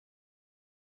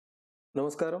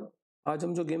नमस्कारम। आज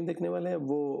हम जो गेम देखने वाले हैं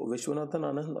वो विश्वनाथन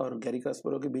आनंद और गैरी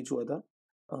कास्परोव के बीच हुआ था।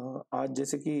 आज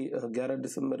जैसे कि 11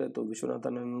 दिसंबर है तो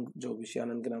विश्वनाथन आनंद जो विशी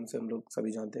आनंद के नाम से हम लोग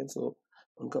सभी जानते हैं, सो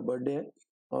उनका बर्थडे है।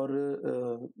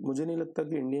 और मुझे नहीं लगता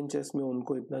कि इंडियन चेस में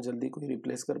उनको इतना जल्दी कोई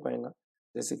रिप्लेस कर पाएगा।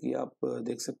 जैसे कि आप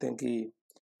देख सकते हैं कि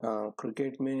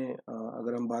क्रिकेट में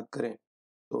अगर हम बात करें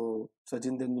तो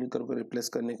सचिन तेंदुलकर को रिप्लेस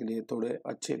करने के लिए थोड़े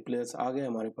अच्छे प्लेयर्स आ गए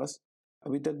हमारे पास।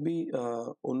 अभी तक भी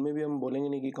उनमें भी हम बोलेंगे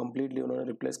नहीं कि कम्प्लीटली उन्होंने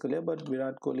रिप्लेस कर लिया, बट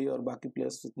विराट कोहली और बाकी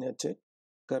प्लेयर्स इतने अच्छे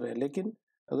कर रहे हैं। लेकिन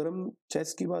अगर हम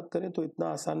चेस की बात करें तो इतना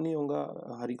आसान नहीं होगा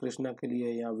हरि कृष्णा के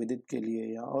लिए या विदित के लिए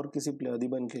या और किसी प्लेयर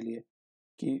अधिबन के लिए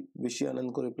कि विशी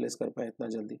आनंद को रिप्लेस कर पाए इतना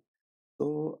जल्दी।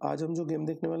 तो आज हम जो गेम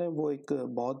देखने वाले हैं वो एक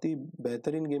बहुत ही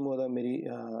बेहतरीन गेम होगा मेरी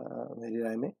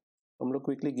राय में। हम लोग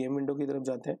क्विकली गेम विंडो की तरफ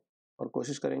जाते हैं और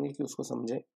कोशिश करेंगे कि उसको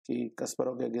समझें कि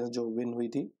kasparov के अगेंस्ट जो विन हुई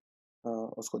थी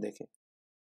उसको देखें।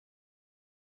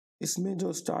 इसमें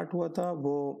जो स्टार्ट हुआ था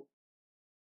वो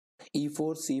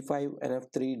E4 C5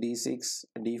 NF3 D6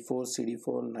 D4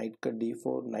 CD4 night का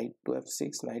D4 night to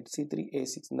F6 night C3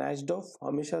 A6 नैश्ड of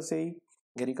हमेशा से ही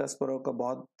गैरी कास्परोव का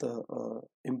बहुत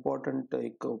इम्पोर्टेंट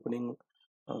एक ओपनिंग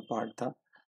पार्ट था।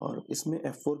 और इसमें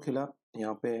F4 खेला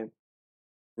यहाँ पे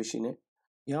विशी ने।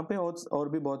 यहाँ पे और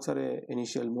भी बहुत सारे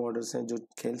इनिशियल मूवर्स हैं जो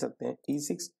खेल सकते हैं।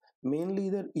 E6 मेनली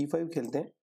इधर E5 खेलते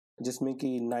हैं जिसमें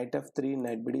कि night F3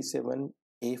 night Bd7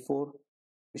 A4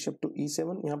 bishop to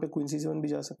E7, यहाँ पे क्वीन C7 भी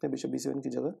जा सकते हैं बिशप B7 की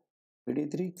जगह,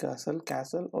 Bd3 कैसल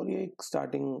कैसल, और ये एक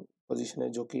स्टार्टिंग पोजीशन है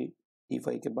जो कि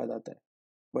E5 के बाद आता है।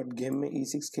 बट गेम में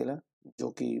E6 खेला जो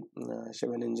कि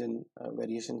 7 इंजन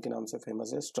वेरिएशन के नाम से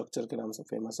फेमस है, स्ट्रक्चर के नाम से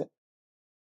फेमस है।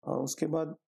 उसके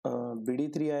बाद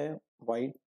Bd3 आया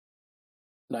white,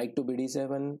 night to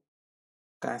Bd7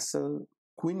 castle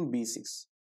queen B6।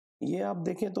 ये आप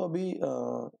देखें तो अभी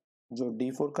जो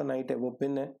D4 का नाइट है वो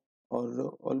पिन है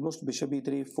और ऑलमोस्ट बिशप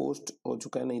E3 फोर्स्ड हो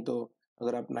चुका है। नहीं तो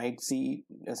अगर आप नाइट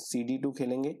CD2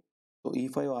 खेलेंगे तो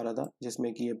E5 आ रहा था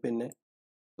जिसमें कि ये पिन है।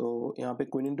 तो यहाँ पे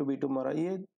क्वीन इंटू B2 मारा,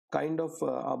 ये काइंड ऑफ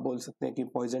आप बोल सकते हैं कि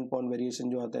पॉइजन पॉन वेरिएशन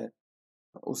जो आता है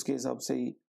उसके हिसाब से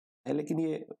ही है। लेकिन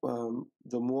ये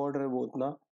जो मूव ऑर्डर है वो उतना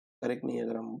करेक्ट नहीं है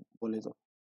अगर हम बोले तो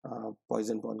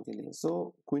पॉइजन पॉन के लिए।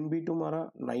 सो क्वीन B2 मारा,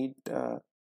 नाइट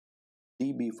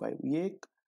D B5, ये एक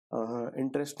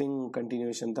इंटरेस्टिंग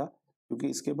कंटिन्यूएशन था क्योंकि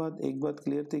इसके बाद एक बात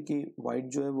क्लियर थी कि वाइट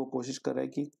जो है वो कोशिश कर रहा है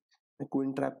कि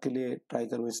क्वीन ट्रैप के लिए ट्राई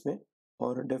करूँ इसमें।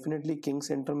 और डेफिनेटली किंग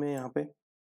सेंटर में यहाँ पे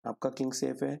आपका किंग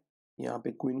सेफ है, यहाँ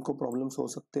पे क्वीन को प्रॉब्लम्स हो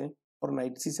सकते हैं और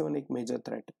नाइट C7 एक मेजर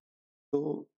थ्रेट है।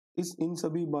 तो इन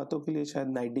सभी बातों के लिए शायद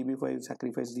नाइट D B5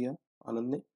 सैक्रिफाइस दिया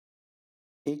आनंद ने।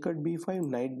 ए कट B5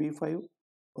 नाइट B5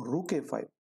 रुक A5।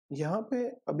 यहाँ पे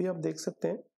अभी आप देख सकते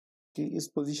हैं कि इस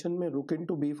पोजीशन में रुक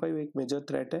इनटू B5 एक मेजर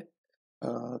थ्रेट है।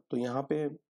 तो यहाँ पे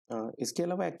इसके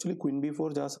अलावा एक्चुअली क्वीन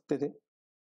B4 जा सकते थे।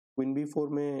 क्वीन B4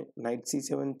 में night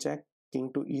C7 check, king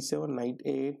to E7 night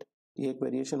A8, ये एक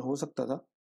वेरिएशन हो सकता था।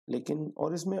 लेकिन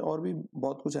और इसमें और भी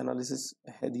बहुत कुछ एनालिसिस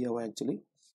है दिया हुआ एक्चुअली।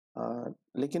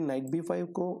 लेकिन नाइट B5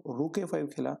 को रुक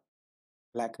A5 खेला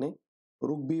ब्लैक ने,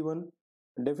 रुक B1।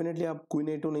 डेफिनेटली आप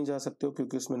क्वीन A2 नहीं जा सकते हो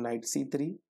क्योंकि उसमें नाइट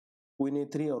C3 क्वीन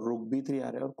A3 और रुक B3 आ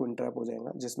रहा है और क्वीन ट्रैप हो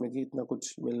जाएगा जिसमें कि इतना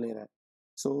कुछ मिल नहीं रहा है।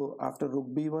 सो आफ्टर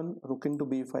रुक B1 रुक इनटू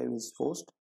B5 इज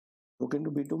फोर्स्ड, रुक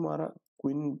इनटू B2 मारा,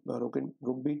 क्वीन रुक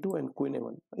B2 एंड क्वीन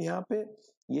A1। यहाँ पे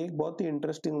ये एक बहुत ही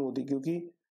इंटरेस्टिंग मूव थी क्योंकि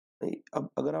अब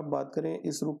अगर आप बात करें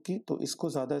इस रुक की तो इसको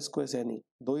ज्यादा स्क्वायर है नहीं,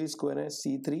 दो ही स्क्वायर है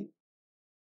C3।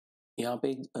 यहाँ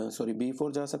पे सॉरी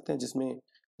B4 जा सकते हैं जिसमें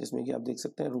जिसमें कि आप देख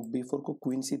सकते हैं रुक B4 को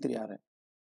क्वीन C3 आ रहा है।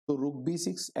 तो रुक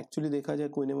B6 एक्चुअली देखा जाए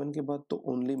क्वीन A1 के बाद तो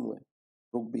ओनली मूव है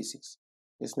रुक B6,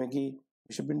 इसमें कि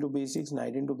bishop into B6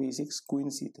 night into B6 queen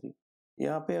C3।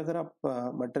 यहाँ पे अगर आप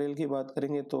मटेरियल की बात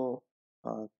करेंगे तो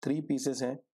 3 पीसेस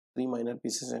हैं, 3 माइनर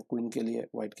पीसेस हैं क्वीन के लिए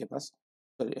वाइट के पास,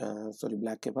 सॉरी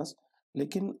ब्लैक के पास।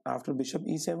 लेकिन आफ्टर बिशप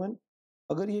E7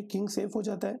 अगर ये किंग सेफ हो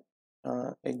जाता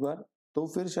है एक बार, तो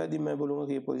फिर शायद ही मैं बोलूँगा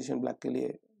कि ये पोजीशन ब्लैक के लिए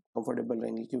कंफर्टेबल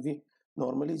रहेंगी क्योंकि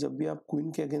नॉर्मली जब भी आप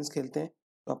क्वीन के अगेंस्ट खेलते हैं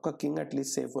तो आपका किंग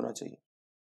एटलीस्ट सेफ होना चाहिए।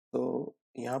 तो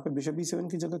यहाँ पे बिशप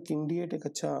E7 की जगह किंग D8 एक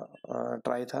अच्छा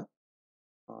ट्राई था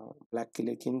ब्लैक के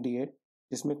लिए, किंग D8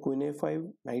 जिसमें queen A5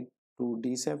 night to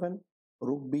D7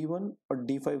 रुक B1 और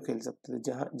D5 खेल सकते थे,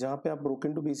 जहाँ पे आप रुक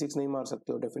इनटू B6 नहीं मार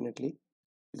सकते हो definitely,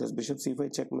 because bishop C5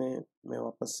 check में मैं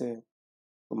वापस से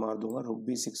तो मार दूंगा रुक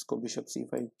B6 को, बिशप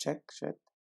C5 चेक शायद,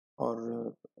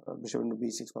 और बिशप इंटू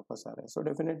B6 वापस आ रहा है। सो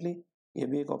डेफिनेटली ये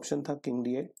भी एक ऑप्शन था किंग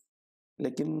D8।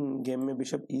 लेकिन गेम में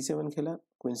बिशप E7 खेला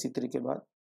क्वीन C3 के बाद,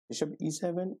 बिशप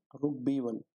E7 रुक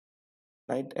B1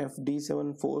 night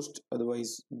FD7 forced,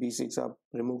 otherwise B6 आप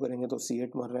रिमूव करेंगे तो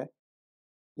C8 मर रहा है।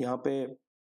 यहाँ पे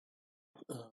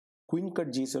क्वीन कट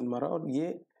G7 मारा और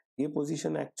ये ये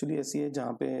पोजीशन एक्चुअली ऐसी है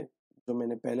जहाँ पे जो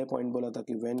मैंने पहले पॉइंट बोला था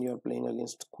कि when you are playing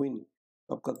against queen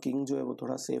तो आपका किंग जो है वो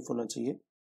थोड़ा सेफ होना चाहिए,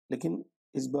 लेकिन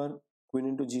इस बार क्वीन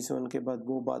इंटू G7 के बाद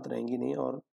वो बात रहेंगी नहीं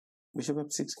और बिशप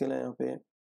F6 खेला यहाँ पे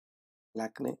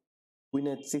ब्लैक ने,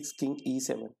 queen H6 king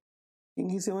E7।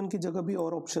 King E7 की जगह भी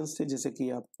और ऑप्शंस थे, जैसे कि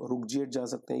आप रुक G8 जा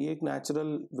सकते हैं, ये एक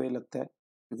नेचुरल वे लगता है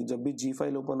क्योंकि जब भी G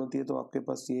फाइल ओपन होती है तो आपके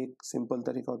पास ये एक सिंपल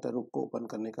तरीका होता है रुक को ओपन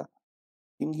करने का।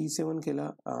 किंग E7 खेला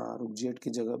रुक G8 की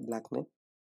जगह ब्लैक ने,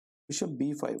 बिशप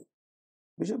B5।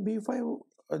 बिशप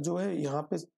B5 जो है यहाँ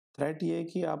पे थ्रेट ये है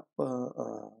कि आप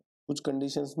कुछ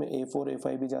कंडीशंस में A4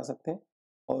 A5 भी जा सकते हैं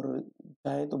और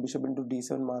चाहे तो बिशप इंटू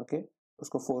D7 मार के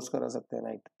उसको फोर्स करा सकते हैं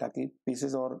नाइट, ताकि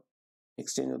पीसेस और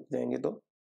एक्सचेंज होते जाएंगे तो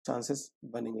चांसेस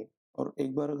बनेंगे। और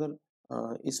एक बार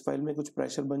अगर इस फाइल में कुछ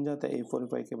प्रेशर बन जाता है A4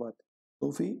 A5 के बाद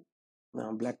तो फिर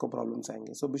ब्लैक को प्रॉब्लम्स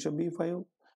आएंगे। सो बिशप B5,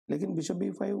 लेकिन बिशप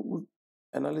B5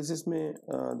 एनालिसिस में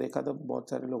देखा था बहुत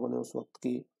सारे लोगों ने उस वक्त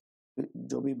की,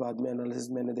 जो भी बाद में एनालिसिस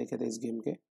मैंने देखे थे इस गेम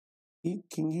के, कि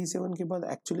किंग E7 के बाद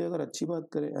एक्चुअली अगर अच्छी बात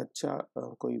करें, अच्छा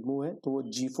कोई मूव है तो वो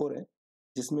G4 है,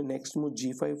 जिसमें नेक्स्ट मूव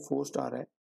G5 फोर्स्ट आ रहा है,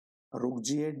 रुक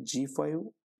G8 G5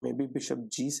 में भी बिशप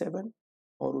G7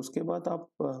 और उसके बाद आप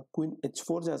क्वीन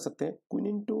H4 जा सकते हैं। क्वीन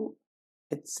इंटू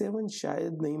H7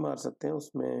 शायद नहीं मार सकते हैं,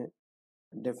 उसमें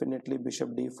definitely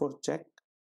bishop D4 check,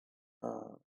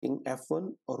 king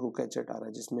F1 और रुक H8 आ रहा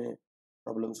है जिसमें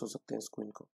प्रॉब्लम्स हो सकते हैं इस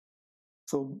क्वीन को।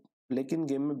 सो लेकिन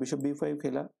गेम में बिशप B5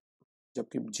 खेला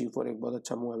जबकि G4 एक बहुत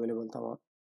अच्छा मूव अवेलेबल था वहाँ,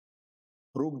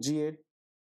 रुक G8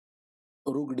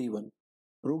 रुक D1।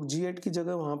 रुक G8 की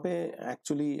जगह वहाँ पे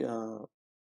एक्चुअली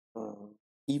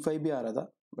E5 भी आ रहा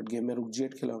था, बट गेम में रुक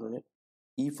G8 खेला उन्होंने।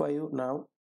 E5 now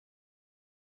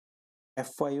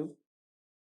F5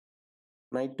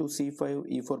 night to C5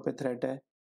 E4 पे थ्रेट है।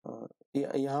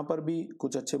 यहाँ पर भी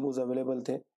कुछ अच्छे मूव्स अवेलेबल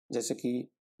थे, जैसे कि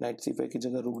नाइट C5 की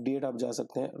जगह रुक D8 आप जा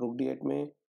सकते हैं। रुक D8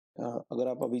 में अगर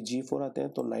आप अभी G4 आते हैं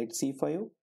तो नाइट C5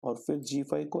 और फिर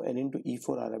G5 को N इंटू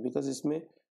E4 आ रहा है, बिकॉज इसमें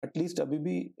एटलीस्ट अभी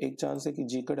भी एक चांस है कि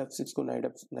G कट F6 को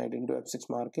नाइट इंटू F6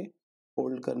 मार के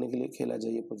होल्ड करने के लिए खेला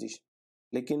जाए ये पोजीशन।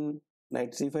 लेकिन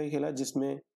नाइट C5 खेला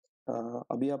जिसमें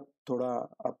अभी आप थोड़ा,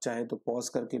 आप चाहें तो पॉज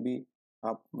करके भी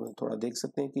आप थोड़ा देख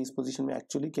सकते हैं कि इस पोजीशन में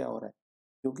एक्चुअली क्या हो रहा है,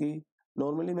 क्योंकि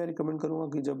नॉर्मली मैं रिकमेंड करूंगा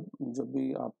कि जब जब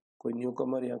भी आप कोई न्यू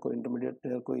कमर या कोई इंटरमीडिएट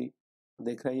प्लेयर कोई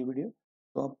देख रहा है ये वीडियो,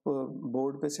 तो आप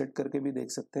बोर्ड पे सेट करके भी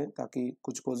देख सकते हैं, ताकि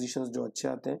कुछ पोजीशंस जो अच्छे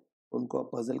आते हैं उनको आप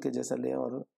पजल के जैसा लें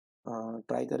और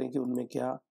ट्राई करें कि उनमें क्या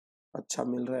अच्छा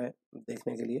मिल रहा है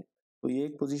देखने के लिए। तो ये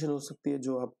एक पोजीशन हो सकती है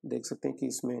जो आप देख सकते हैं कि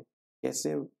इसमें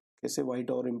कैसे कैसे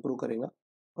वाइट और इम्प्रूव करेगा।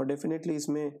 और डेफिनेटली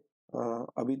इसमें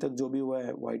अभी तक जो भी हुआ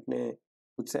है वाइट ने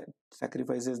कुछ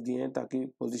सैक्रिफाइसेस दिए हैं ताकि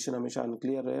पोजीशन हमेशा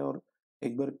अनक्लियर रहे, और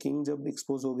एक बार किंग जब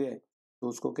एक्सपोज हो गया है तो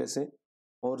उसको कैसे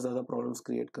और ज़्यादा प्रॉब्लम्स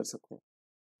क्रिएट कर सकते हैं।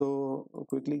 तो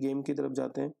क्विकली गेम की तरफ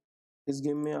जाते हैं। इस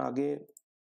गेम में आगे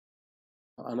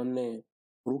आनंद ने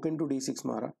रूक इंटू D6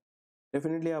 मारा।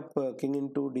 डेफिनेटली आप किंग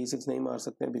इंटू D6 नहीं मार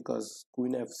सकते हैं बिकॉज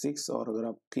क्वीन F6, और अगर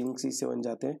आप किंग C7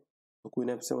 जाते हैं तो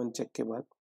क्वीन F7 चेक के बाद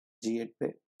G8 पे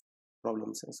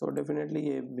प्रॉब्लम्स है। सो डेफिनेटली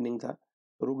ये विनिंग था।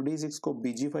 रुक D6 को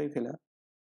BG5 खेला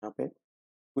यहाँ पे,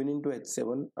 क्वीन इंटू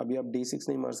H7, अभी आप D6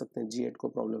 नहीं मार सकते हैं, G8 को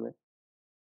प्रॉब्लम है।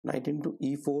 नाइट इंटू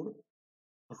E4,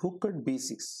 रुक कट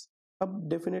B6। अब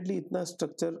डेफिनेटली इतना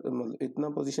स्ट्रक्चर, इतना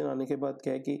पोजीशन आने के बाद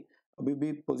क्या है कि अभी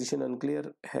भी पोजीशन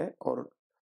अनक्लियर है, और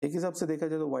एक हिसाब से देखा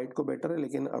जाए तो व्हाइट को बेटर है,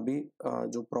 लेकिन अभी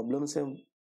जो प्रॉब्लम्स हैं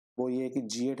वो ये है कि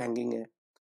G8 हैंगिंग है,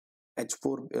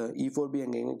 H4 E4 भी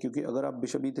हैंगिंग है, क्योंकि अगर आप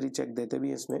बिशप E3 चेक देते भी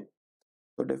हैं इसमें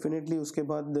तो डेफिनेटली उसके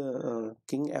बाद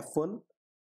किंग F1,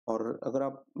 और अगर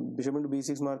आप बिशप इंटू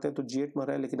B6 मारते हैं तो G8 मर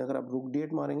रहा है, लेकिन अगर आप रुक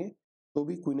D8 मारेंगे तो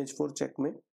भी क्वीन H4 चेक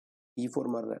में E4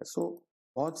 मर रहा है। सो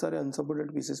बहुत सारे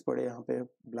अनसपोर्टेड पीसेस पड़े यहाँ पे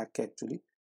ब्लैक के एक्चुअली,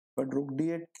 बट रुक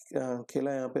D8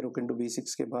 खेला यहाँ पे रुक इंटू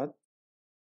B6 के बाद,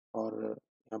 और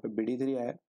यहाँ पे Bd3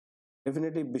 आया।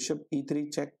 Definitely bishop E3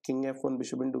 check king F1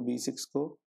 bishop into B6 को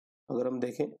अगर हम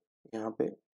देखें यहाँ पे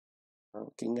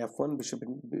king F1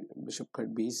 bishop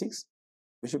cut B6,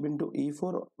 bishop into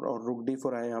E4 और रुक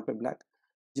D4 आया यहाँ पे ब्लैक,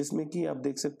 जिसमें कि आप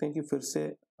देख सकते हैं कि फिर से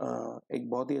एक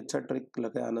बहुत ही अच्छा ट्रिक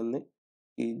लगा आनंद ने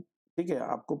कि ठीक है,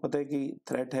 आपको पता है कि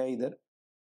थ्रेट है इधर,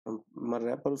 मर रहा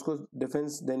है, पर उसको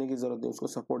डिफेंस देने की जरूरत नहीं, उसको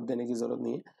सपोर्ट देने की जरूरत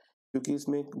नहीं है, क्योंकि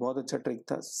इसमें एक बहुत अच्छा ट्रिक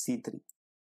था C3,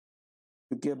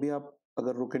 क्योंकि अभी आप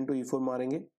अगर रुक इंटू E4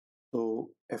 मारेंगे तो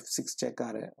F6 चेक आ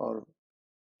रहा है, और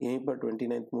यहीं पर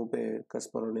 29th मूव पे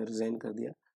कस्परोव ने रिजाइन कर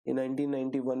दिया। ये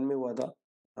 1991 में हुआ था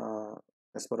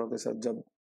कस्परोव के साथ, जब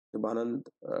जब आनंद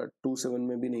 2-7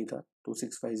 में भी नहीं था,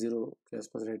 2650 के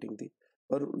आसपास रेटिंग थी,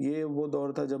 और ये वो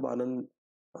दौर था जब आनंद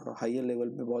हायर लेवल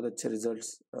पे बहुत अच्छे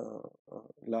रिजल्ट्स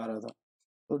ला रहा था।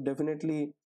 तो डेफिनेटली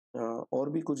और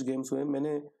भी कुछ गेम्स हुए।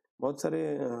 मैंने बहुत सारे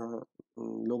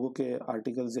लोगों के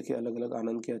आर्टिकल्स देखे अलग अलग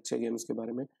आनंद के अच्छे गेम्स के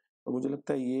बारे में, और मुझे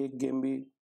लगता है ये एक गेम भी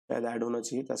शायद ऐड होना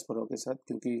चाहिए कास्परोव के साथ,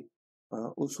 क्योंकि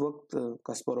उस वक्त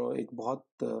कास्परोव एक बहुत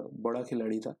बड़ा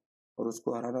खिलाड़ी था और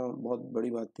उसको हराना बहुत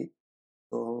बड़ी बात थी।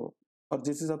 तो और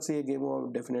जिस हिसाब से ये गेम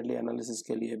हुआ, डेफिनेटली एनालिसिस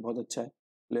के लिए बहुत अच्छा है,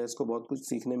 प्लेयर्स को बहुत कुछ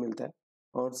सीखने मिलता है,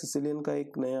 और सिसिलियन का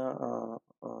एक नया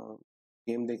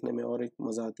गेम देखने में और एक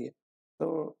मज़ा आती है।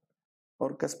 तो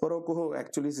और कास्परोव को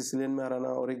एक्चुअली सिसिलियन में हराना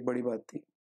और एक बड़ी बात थी।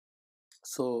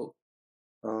 सो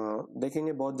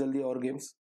देखेंगे बहुत जल्दी और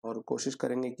गेम्स, और कोशिश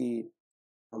करेंगे कि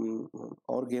हम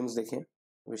और गेम्स देखें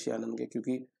विषय आनंद के,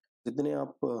 क्योंकि जितने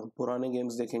आप पुराने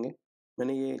गेम्स देखेंगे,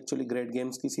 मैंने ये एक्चुअली ग्रेट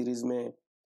गेम्स की सीरीज़ में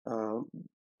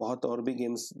बहुत और भी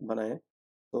गेम्स बनाए,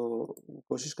 तो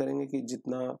कोशिश करेंगे कि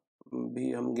जितना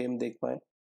भी हम गेम देख पाए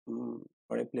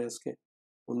बड़े प्लेयर्स के,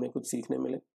 उनमें कुछ सीखने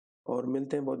मिले। और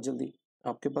मिलते हैं बहुत जल्दी।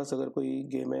 आपके पास अगर कोई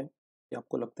गेम है या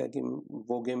आपको लगता है कि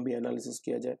वो गेम भी एनालिसिस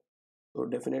किया जाए, तो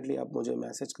डेफिनेटली आप मुझे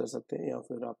मैसेज कर सकते हैं, या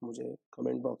फिर आप मुझे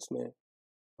कमेंट बॉक्स में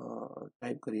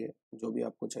टाइप करिए जो भी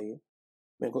आपको चाहिए,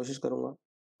 मैं कोशिश करूँगा।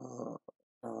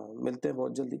 मिलते हैं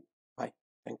बहुत जल्दी। बाय।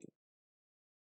 Thank you.